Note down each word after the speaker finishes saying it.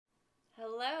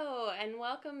and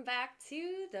welcome back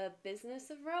to the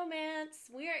Business of Romance.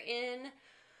 We're in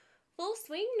full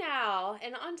swing now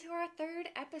and on to our third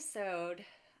episode.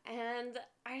 And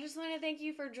I just want to thank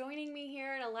you for joining me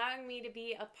here and allowing me to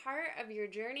be a part of your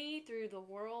journey through the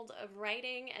world of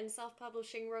writing and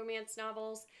self-publishing romance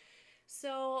novels.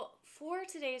 So, for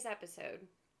today's episode,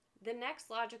 the next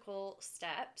logical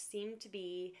step seemed to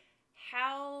be,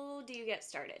 how do you get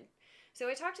started? So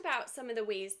I talked about some of the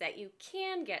ways that you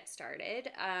can get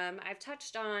started. I've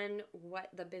touched on what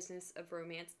the business of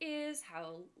romance is,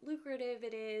 how lucrative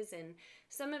it is, and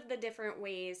some of the different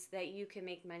ways that you can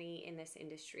make money in this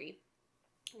industry.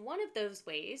 One of those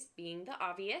ways being the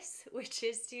obvious, which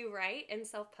is to write and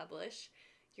self-publish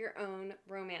your own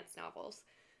romance novels.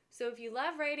 So if you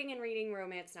love writing and reading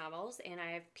romance novels, and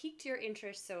I have piqued your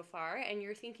interest so far, and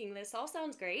you're thinking this all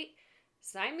sounds great,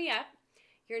 sign me up.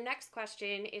 Your next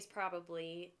question is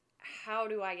probably, how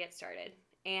do I get started?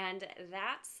 And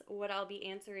that's what I'll be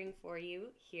answering for you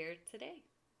here today.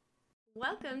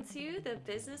 Welcome to The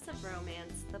Business of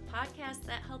Romance, the podcast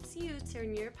that helps you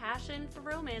turn your passion for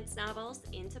romance novels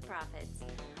into profits.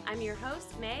 I'm your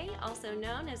host, May, also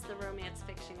known as the Romance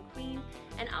Fiction Queen,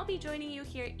 and I'll be joining you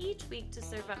here each week to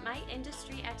serve up my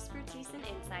industry expertise and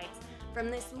insights from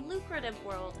this lucrative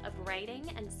world of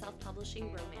writing and self-publishing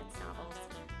romance novels.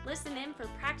 Listen in for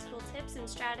practical tips and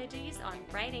strategies on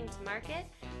writing to market,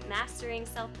 mastering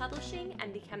self-publishing,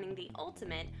 and becoming the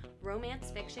ultimate romance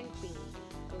fiction queen.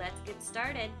 Let's get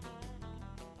started.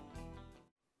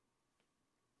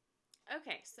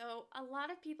 Okay, so a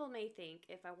lot of people may think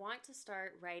if I want to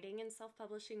start writing and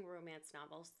self-publishing romance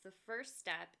novels, the first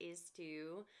step is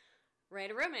to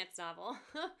write a romance novel.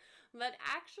 But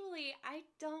actually, I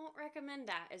don't recommend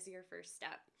that as your first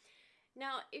step.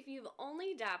 Now, if you've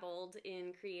only dabbled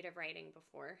in creative writing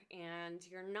before and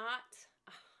you're not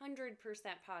 100%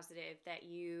 positive that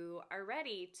you are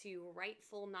ready to write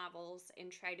full novels and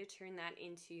try to turn that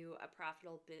into a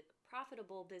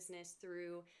profitable business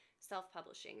through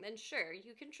self-publishing, then sure,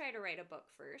 you can try to write a book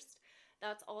first.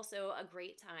 That's also a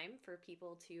great time for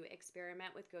people to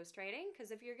experiment with ghostwriting,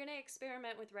 because if you're going to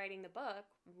experiment with writing the book,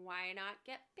 why not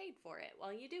get paid for it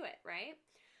while you do it, right?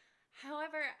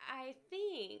 However, I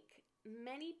think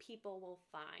many people will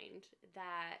find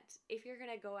that if you're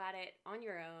going to go at it on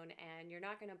your own and you're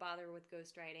not going to bother with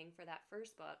ghostwriting for that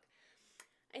first book,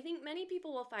 I think many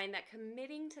people will find that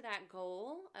committing to that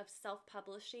goal of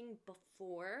self-publishing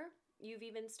before you've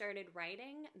even started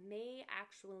writing may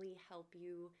actually help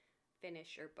you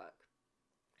finish your book.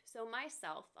 So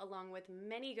myself, along with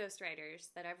many ghostwriters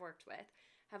that I've worked with,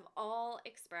 have all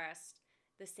expressed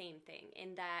the same thing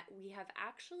in that we have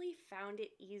actually found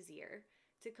it easier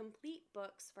to complete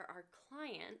books for our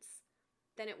clients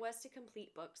than it was to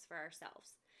complete books for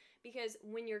ourselves. Because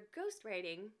when you're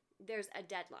ghostwriting, there's a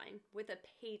deadline with a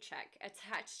paycheck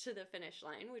attached to the finish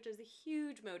line, which is a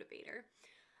huge motivator.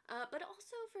 But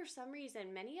also, for some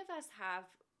reason, many of us have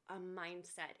a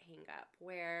mindset hang up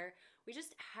where we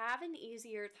just have an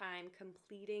easier time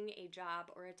completing a job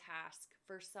or a task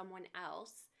for someone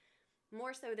else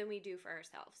more so than we do for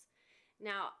ourselves.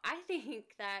 Now, I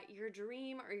think that your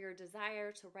dream or your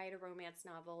desire to write a romance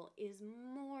novel is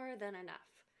more than enough.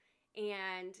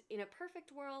 And in a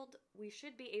perfect world, we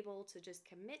should be able to just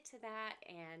commit to that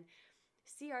and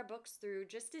see our books through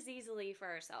just as easily for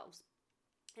ourselves.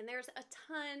 And there's a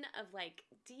ton of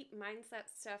deep mindset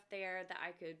stuff there that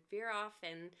I could veer off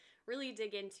and really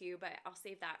dig into, but I'll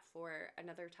save that for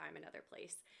another time, another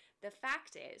place. The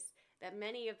fact is that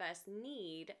many of us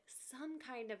need some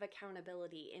kind of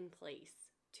accountability in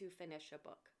place to finish a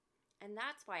book. And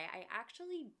that's why I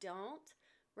actually don't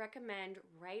recommend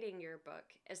writing your book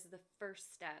as the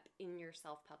first step in your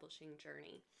self-publishing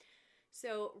journey.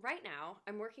 So right now,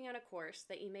 I'm working on a course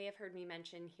that you may have heard me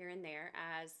mention here and there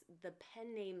as the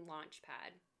Pen Name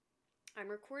Launchpad. I'm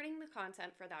recording the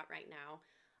content for that right now,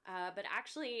 but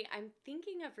actually I'm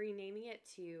thinking of renaming it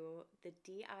to the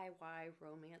DIY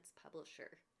Romance Publisher,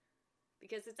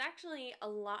 because it's actually a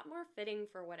lot more fitting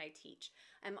for what I teach.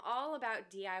 I'm all about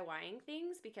DIYing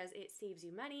things because it saves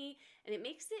you money and it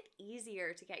makes it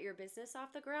easier to get your business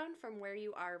off the ground from where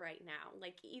you are right now,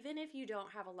 even if you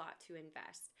don't have a lot to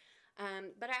invest.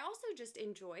 But I also just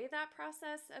enjoy that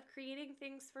process of creating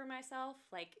things for myself.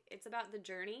 It's about the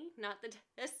journey, not the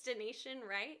destination,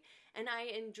 right? And I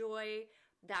enjoy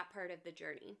that part of the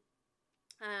journey.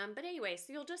 But anyway,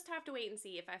 so you'll just have to wait and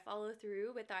see if I follow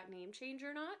through with that name change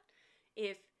or not.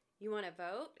 If you want to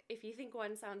vote, if you think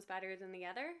one sounds better than the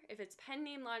other, if it's Pen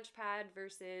Name Launchpad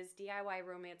versus DIY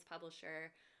Romance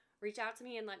Publisher, reach out to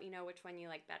me and let me know which one you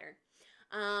like better.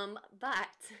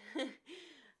 But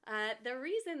The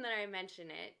reason that I mention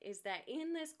it is that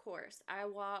in this course, I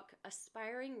walk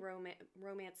aspiring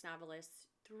romance novelists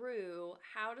through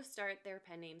how to start their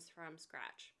pen names from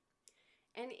scratch.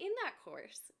 And in that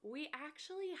course, we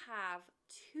actually have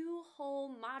 2 whole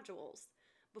modules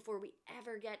before we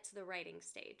ever get to the writing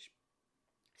stage.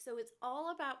 So it's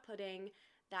all about putting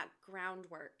that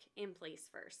groundwork in place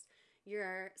first.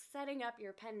 You're setting up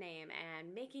your pen name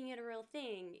and making it a real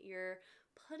thing. You're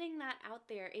putting that out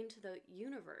there into the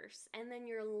universe, and then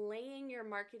you're laying your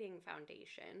marketing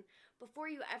foundation before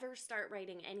you ever start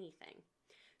writing anything.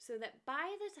 So that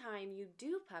by the time you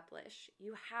do publish,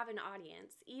 you have an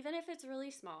audience, even if it's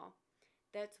really small,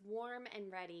 that's warm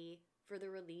and ready for the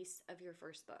release of your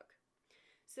first book.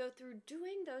 So through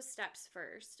doing those steps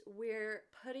first, we're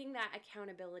putting that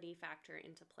accountability factor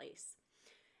into place.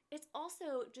 It's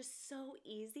also just so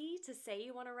easy to say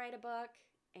you want to write a book,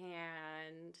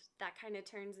 and that kind of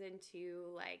turns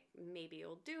into like, maybe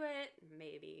you'll do it,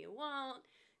 maybe you won't,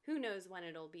 who knows when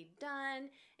it'll be done,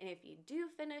 and if you do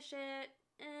finish it,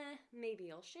 maybe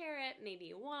you'll share it, maybe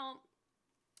you won't.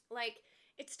 Like,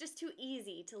 it's just too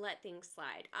easy to let things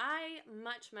slide. I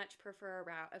much prefer a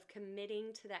route of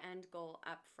committing to the end goal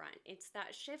up front. It's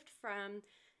that shift from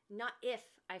not if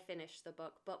I finish the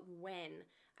book, but when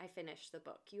I finish the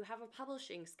book. You have a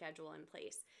publishing schedule in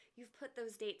place. You've put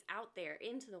those dates out there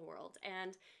into the world,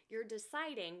 and you're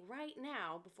deciding right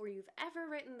now, before you've ever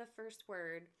written the first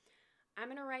word, I'm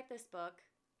going to write this book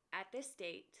at this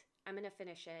date, I'm going to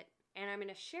finish it, and I'm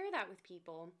going to share that with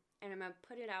people, and I'm going to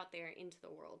put it out there into the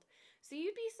world. So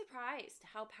you'd be surprised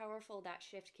how powerful that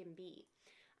shift can be,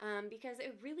 because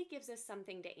it really gives us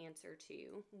something to answer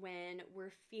to when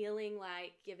we're feeling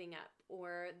like giving up,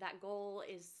 or that goal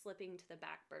is slipping to the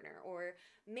back burner, or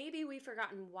maybe we've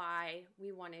forgotten why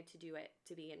we wanted to do it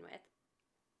to begin with.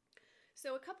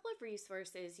 So a couple of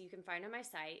resources you can find on my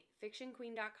site,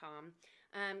 fictionqueen.com,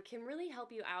 can really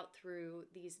help you out through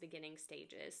these beginning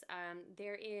stages.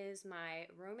 There is my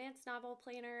romance novel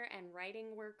planner and writing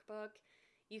workbook.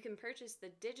 You can purchase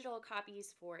the digital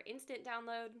copies for instant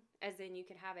download, as in you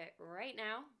can have it right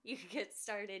now. You can get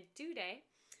started today,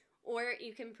 or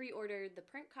you can pre-order the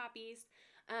print copies.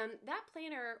 That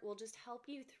planner will just help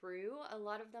you through a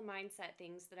lot of the mindset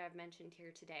things that I've mentioned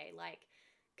here today, like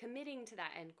committing to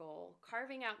that end goal,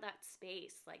 carving out that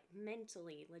space, like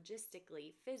mentally,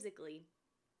 logistically, physically,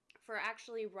 for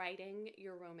actually writing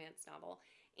your romance novel.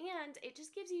 And it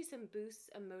just gives you some boosts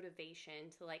of motivation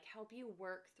to like help you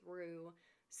work through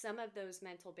some of those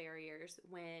mental barriers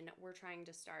when we're trying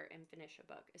to start and finish a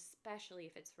book, especially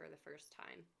if it's for the first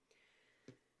time.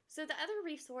 So the other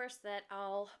resource that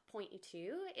I'll point you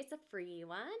to, it's a free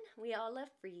one. We all love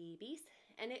freebies,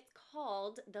 and it's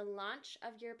called the Launch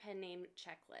of Your Pen Name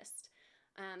Checklist.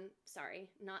 Sorry,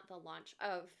 not the launch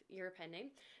of your pen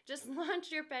name, just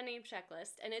Launch Your Pen Name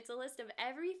Checklist. And it's a list of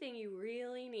everything you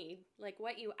really need, like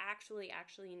what you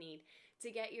actually need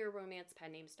to get your romance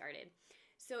pen name started.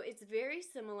 So it's very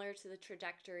similar to the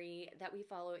trajectory that we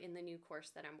follow in the new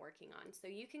course that I'm working on. So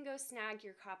you can go snag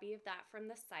your copy of that from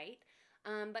the site.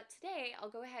 But today I'll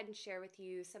go ahead and share with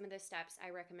you some of the steps I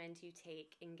recommend you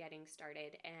take in getting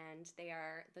started, and they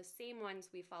are the same ones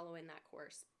we follow in that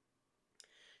course.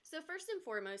 So first and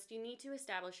foremost, you need to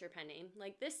establish your pen name.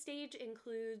 Like, this stage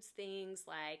includes things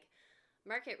like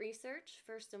market research,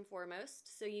 first and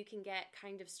foremost, so you can get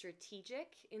kind of strategic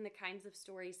in the kinds of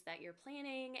stories that you're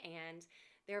planning and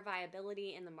their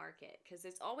viability in the market, because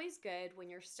it's always good when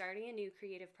you're starting a new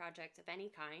creative project of any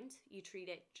kind, you treat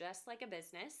it just like a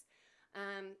business,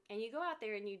 and you go out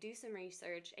there and you do some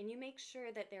research and you make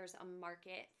sure that there's a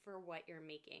market for what you're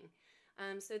making.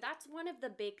 So that's one of the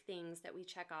big things that we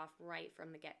check off right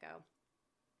from the get-go.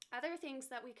 Other things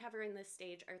that we cover in this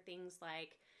stage are things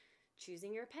like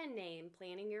choosing your pen name,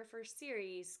 planning your first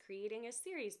series, creating a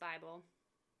series Bible.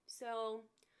 So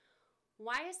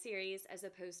why a series as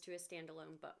opposed to a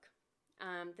standalone book?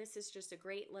 This is just a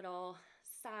great little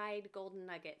side golden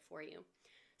nugget for you.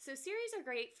 So series are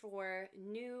great for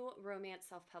new romance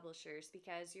self-publishers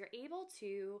because you're able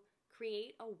to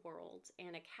create a world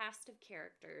and a cast of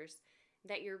characters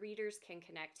that your readers can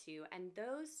connect to, and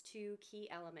those two key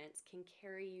elements can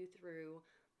carry you through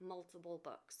multiple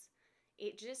books.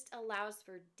 It just allows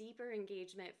for deeper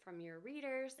engagement from your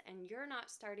readers, and you're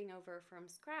not starting over from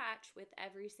scratch with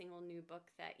every single new book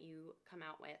that you come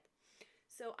out with.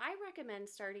 So I recommend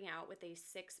starting out with a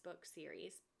 6-book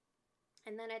series,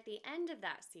 and then at the end of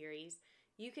that series,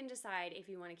 you can decide if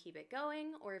you want to keep it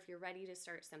going or if you're ready to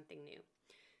start something new.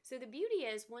 So the beauty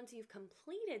is, once you've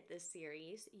completed this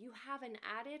series, you have an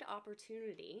added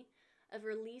opportunity of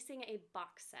releasing a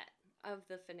box set of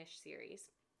the finished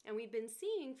series. And we've been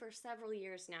seeing for several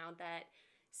years now that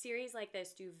series like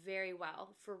this do very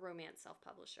well for romance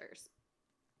self-publishers.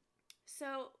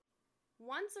 So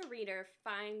once a reader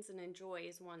finds and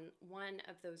enjoys one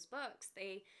of those books,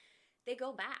 they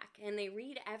go back and they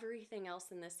read everything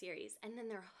else in the series, and then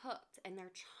they're hooked and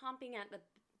they're chomping at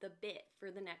the bit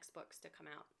for the next books to come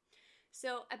out.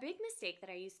 So a big mistake that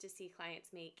I used to see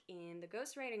clients make in the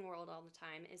ghostwriting world all the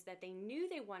time is that they knew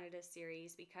they wanted a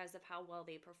series because of how well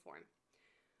they perform,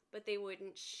 but they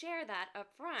wouldn't share that up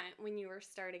front when you were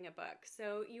starting a book.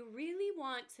 So you really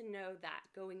want to know that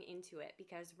going into it,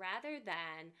 because rather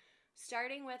than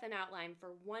starting with an outline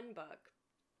for one book,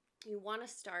 you want to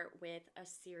start with a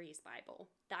series Bible.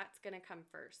 That's going to come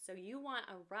first. So you want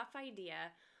a rough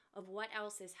idea of what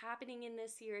else is happening in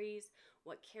this series,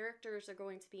 what characters are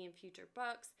going to be in future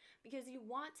books, because you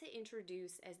want to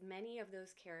introduce as many of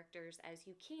those characters as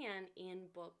you can in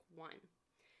book one.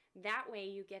 That way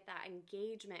you get that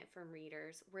engagement from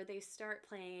readers where they start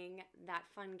playing that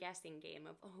fun guessing game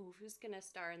of, oh, who's going to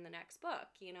star in the next book,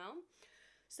 you know?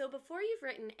 So before you've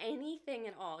written anything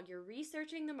at all, you're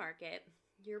researching the market,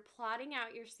 you're plotting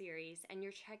out your series, and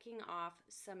you're checking off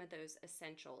some of those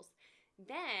essentials.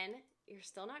 Then you're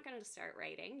still not going to start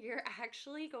writing. You're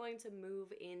actually going to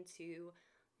move into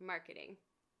marketing.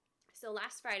 So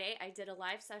last Friday, I did a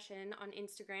live session on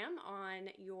Instagram on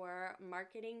your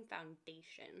marketing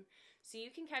foundation. So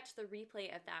you can catch the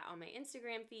replay of that on my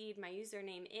Instagram feed. My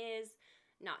username is,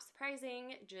 not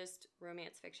surprising, just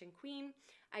Romance Fiction Queen.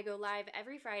 I go live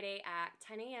every Friday at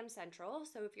 10 a.m. Central.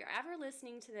 So if you're ever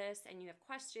listening to this and you have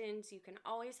questions, you can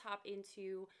always hop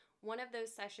into one of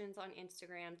those sessions on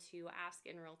Instagram to ask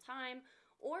in real time,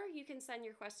 or you can send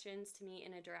your questions to me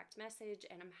in a direct message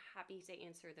and I'm happy to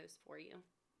answer those for you.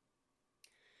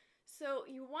 So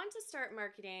you want to start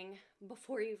marketing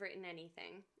before you've written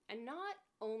anything. And not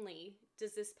only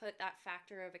does this put that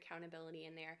factor of accountability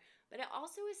in there, but it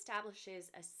also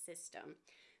establishes a system.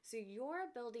 So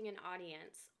you're building an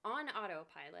audience on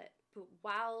autopilot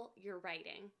while you're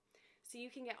writing. So you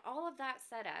can get all of that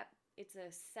set up. It's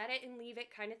a set it and leave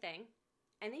it kind of thing.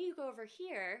 And then you go over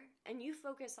here and you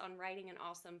focus on writing an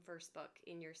awesome first book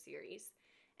in your series.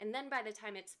 And then by the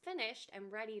time it's finished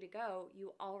and ready to go,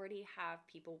 you already have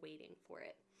people waiting for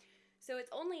it. So it's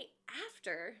only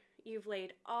after you've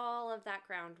laid all of that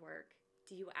groundwork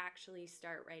do you actually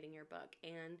start writing your book.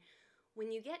 And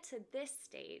when you get to this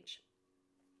stage,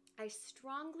 I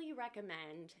strongly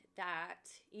recommend that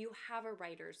you have a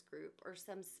writer's group or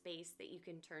some space that you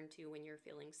can turn to when you're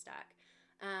feeling stuck.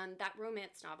 That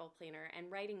romance novel planner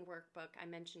and writing workbook I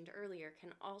mentioned earlier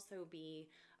can also be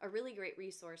a really great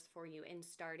resource for you in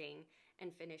starting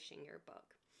and finishing your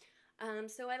book.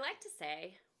 So I like to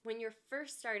say, when you're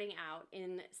first starting out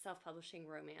in self-publishing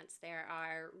romance, there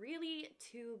are really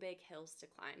two big hills to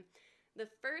climb. The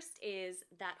first is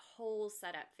that whole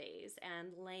setup phase and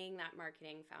laying that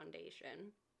marketing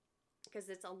foundation, because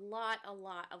it's a lot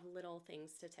of little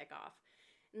things to tick off.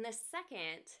 And the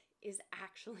second is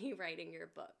actually writing your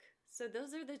book. So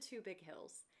those are the two big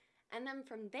hills. And then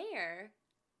from there,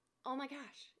 oh my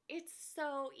gosh, it's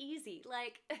so easy.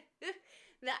 Like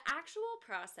the actual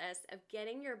process of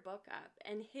getting your book up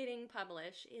and hitting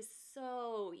publish is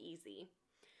so easy.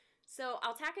 So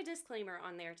I'll tack a disclaimer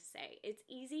on there to say it's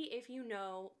easy if you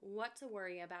know what to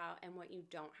worry about and what you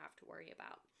don't have to worry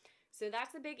about. So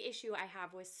that's a big issue I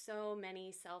have with so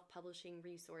many self-publishing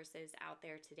resources out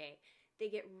there today. They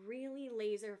get really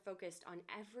laser focused on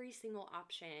every single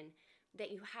option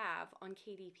that you have on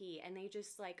KDP, and they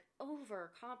just like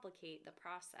overcomplicate the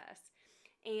process.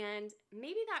 And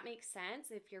maybe that makes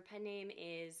sense if your pen name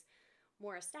is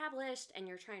more established and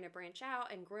you're trying to branch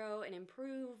out and grow and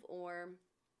improve, or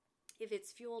if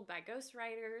it's fueled by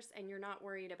ghostwriters and you're not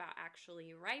worried about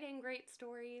actually writing great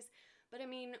stories. But I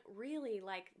mean, really,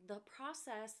 like the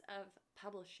process of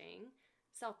publishing,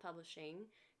 self-publishing,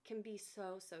 can be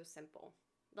so simple.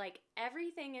 Like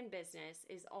everything in business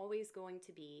is always going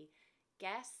to be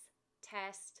guess,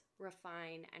 test,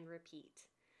 refine, and repeat.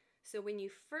 So when you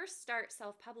first start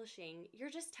self-publishing, you're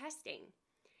just testing.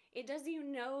 It does you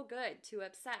no good to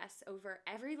obsess over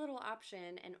every little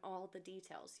option and all the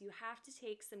details. You have to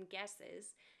take some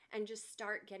guesses and just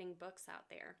start getting books out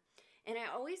there. And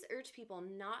I always urge people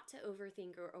not to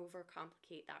overthink or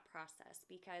overcomplicate that process,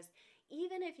 because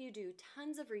even if you do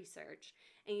tons of research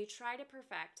and you try to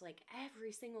perfect like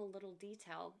every single little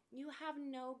detail, you have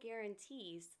no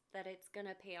guarantees that it's going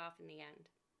to pay off in the end.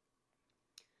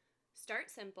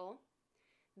 Start simple.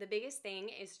 The biggest thing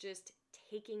is just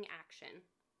taking action.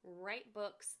 Write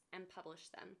books and publish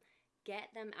them. Get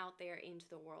them out there into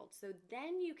the world. So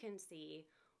then you can see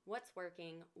what's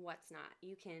working, what's not.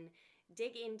 You can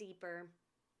dig in deeper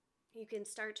You can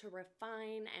start to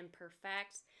refine and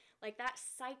perfect. Like, that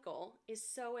cycle is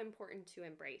so important to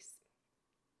embrace.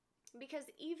 Because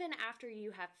even after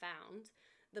you have found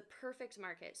the perfect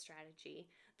market strategy,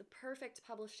 the perfect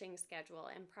publishing schedule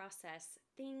and process,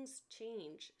 things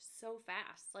change so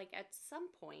fast. Like, at some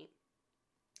point,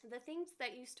 the things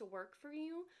that used to work for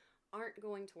you aren't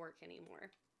going to work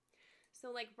anymore. So,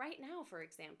 like right now, for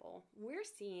example, we're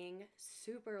seeing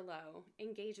super low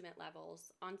engagement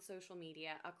levels on social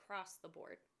media across the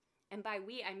board. And by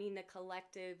we, I mean the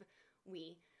collective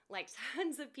we. Like,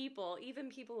 tons of people, even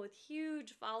people with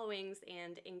huge followings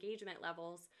and engagement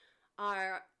levels,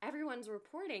 everyone's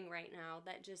reporting right now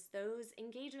that just those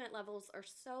engagement levels are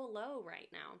so low right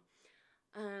now.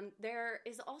 There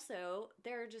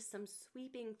are just some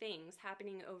sweeping things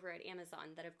happening over at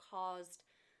Amazon that have caused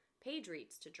page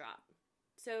reads to drop.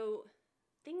 So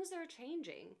things are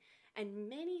changing, and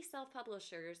many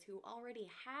self-publishers who already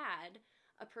had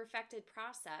a perfected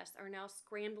process are now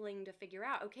scrambling to figure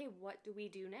out, okay, what do we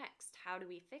do next? How do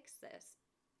we fix this?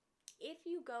 If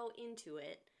you go into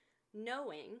it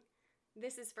knowing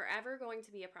this is forever going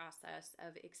to be a process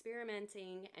of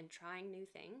experimenting and trying new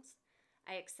things,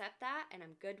 I accept that and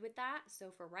I'm good with that. So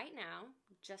for right now,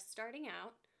 just starting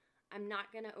out, I'm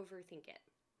not going to overthink it.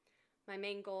 My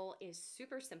main goal is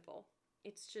super simple.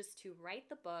 It's just to write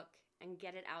the book and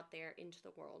get it out there into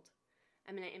the world.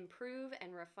 I'm going to improve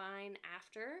and refine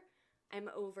after I'm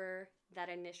over that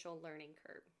initial learning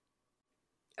curve.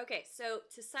 Okay, so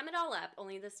to sum it all up,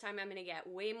 only this time I'm going to get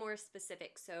way more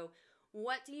specific. So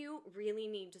what do you really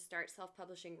need to start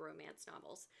self-publishing romance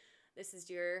novels? This is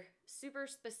your super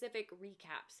specific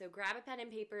recap. So grab a pen and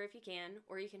paper if you can,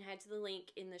 or you can head to the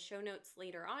link in the show notes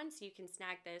later on so you can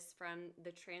snag this from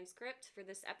the transcript for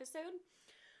this episode.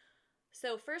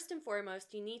 So first and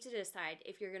foremost, you need to decide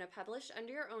if you're going to publish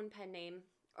under your own pen name,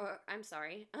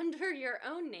 under your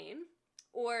own name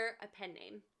or a pen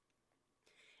name.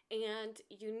 And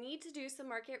you need to do some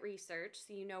market research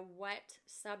so you know what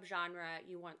subgenre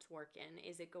you want to work in.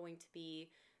 Is it going to be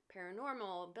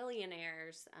paranormal,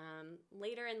 billionaires,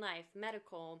 later in life,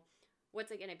 medical?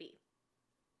 What's it going to be?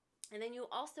 And then you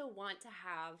also want to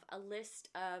have a list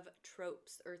of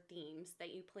tropes or themes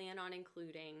that you plan on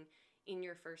including in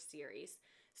your first series.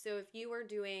 So if you were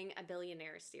doing a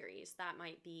billionaire series, that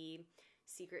might be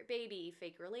secret baby,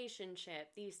 fake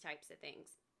relationship, these types of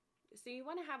things. So you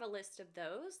want to have a list of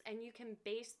those, and you can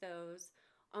base those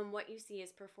on what you see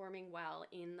is performing well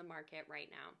in the market right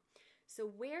now.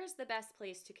 So where's the best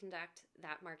place to conduct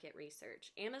that market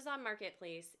research? Amazon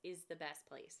Marketplace is the best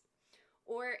place.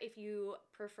 Or if you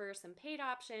prefer some paid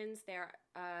options, there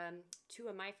two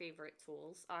of my favorite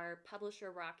tools are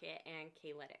Publisher Rocket and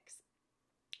K-Lytics.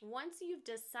 Once you've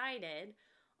decided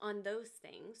on those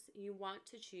things, you want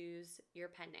to choose your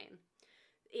pen name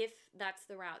if that's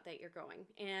the route that you're going.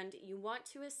 And you want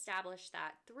to establish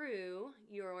that through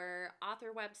your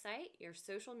author website, your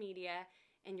social media,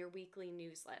 and your weekly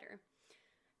newsletter.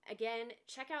 Again,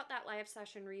 check out that live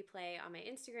session replay on my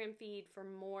Instagram feed for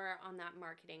more on that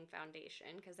marketing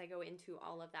foundation, because I go into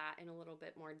all of that in a little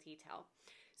bit more detail.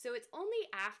 So it's only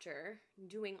after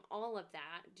doing all of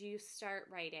that do you start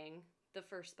writing the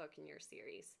first book in your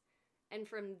series. And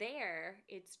from there,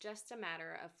 it's just a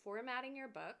matter of formatting your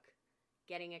book,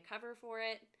 getting a cover for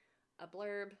it, a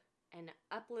blurb, and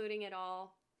uploading it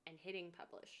all and hitting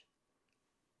publish.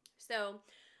 So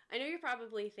I know you're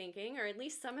probably thinking, or at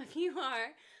least some of you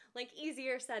are, like,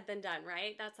 easier said than done,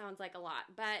 right? That sounds like a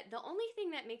lot. But the only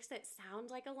thing that makes it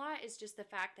sound like a lot is just the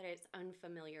fact that it's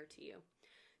unfamiliar to you.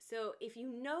 So if you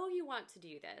know you want to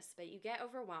do this, but you get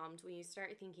overwhelmed when you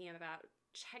start thinking about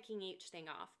checking each thing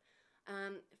off,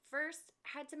 first,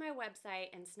 head to my website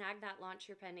and snag that Launch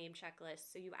Your Pen Name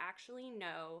checklist so you actually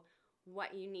know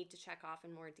what you need to check off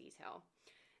in more detail.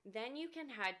 Then you can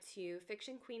head to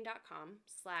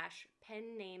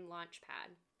fictionqueen.com/pen name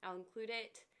launchpad. I'll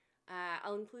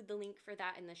include the link for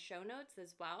that in the show notes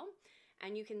as well.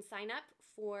 And you can sign up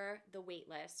for the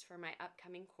waitlist for my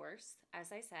upcoming course.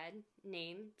 As I said,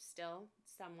 name still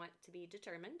somewhat to be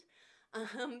determined.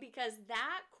 Because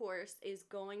that course is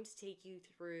going to take you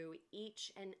through each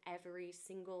and every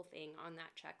single thing on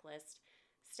that checklist,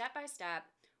 step by step,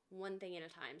 one thing at a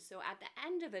time. So at the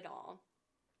end of it all,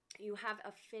 you have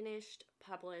a finished,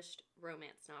 published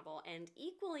romance novel. And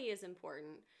equally as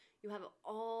important, you have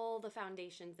all the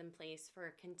foundations in place for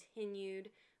a continued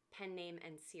pen name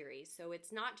and series. So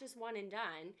it's not just one and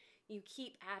done. You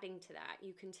keep adding to that.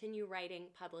 You continue writing,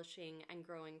 publishing, and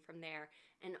growing from there.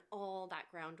 And all that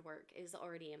groundwork is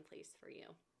already in place for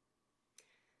you.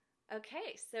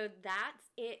 Okay, so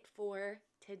that's it for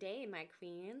today, my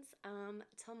queens.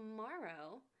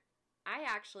 Tomorrow, I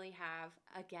actually have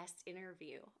a guest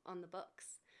interview on the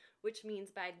books, which means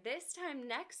by this time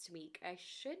next week, I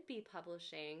should be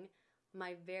publishing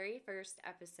my very first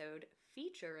episode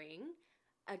featuring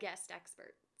a guest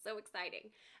expert. So exciting.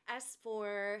 As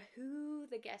for who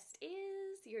the guest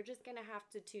is, you're just going to have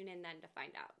to tune in then to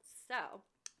find out. So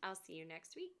I'll see you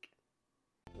next week.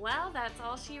 Well, that's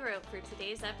all she wrote for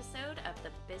today's episode of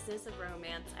The Business of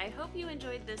Romance. I hope you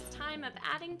enjoyed this time of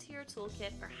adding to your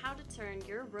toolkit for how to turn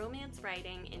your romance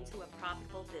writing into a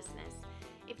profitable business.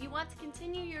 If you want to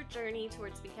continue your journey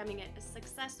towards becoming a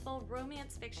successful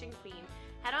romance fiction queen,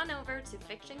 head on over to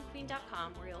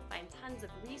fictionqueen.com where you'll find tons of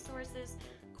resources,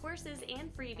 courses,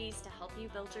 and freebies to help you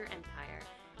build your empire.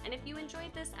 And if you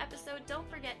enjoyed this episode, don't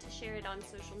forget to share it on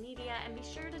social media and be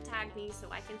sure to tag me so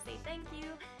I can say thank you.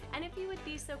 And if you would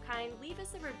be so kind, leave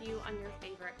us a review on your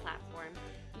favorite platform.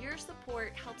 Your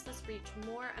support helps us reach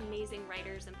more amazing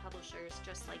writers and publishers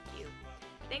just like you.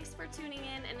 Thanks for tuning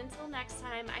in, and until next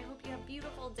time, I hope you have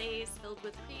beautiful days filled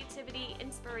with creativity,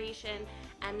 inspiration,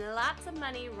 and lots of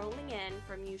money rolling in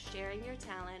from you sharing your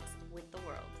talents with the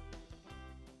world.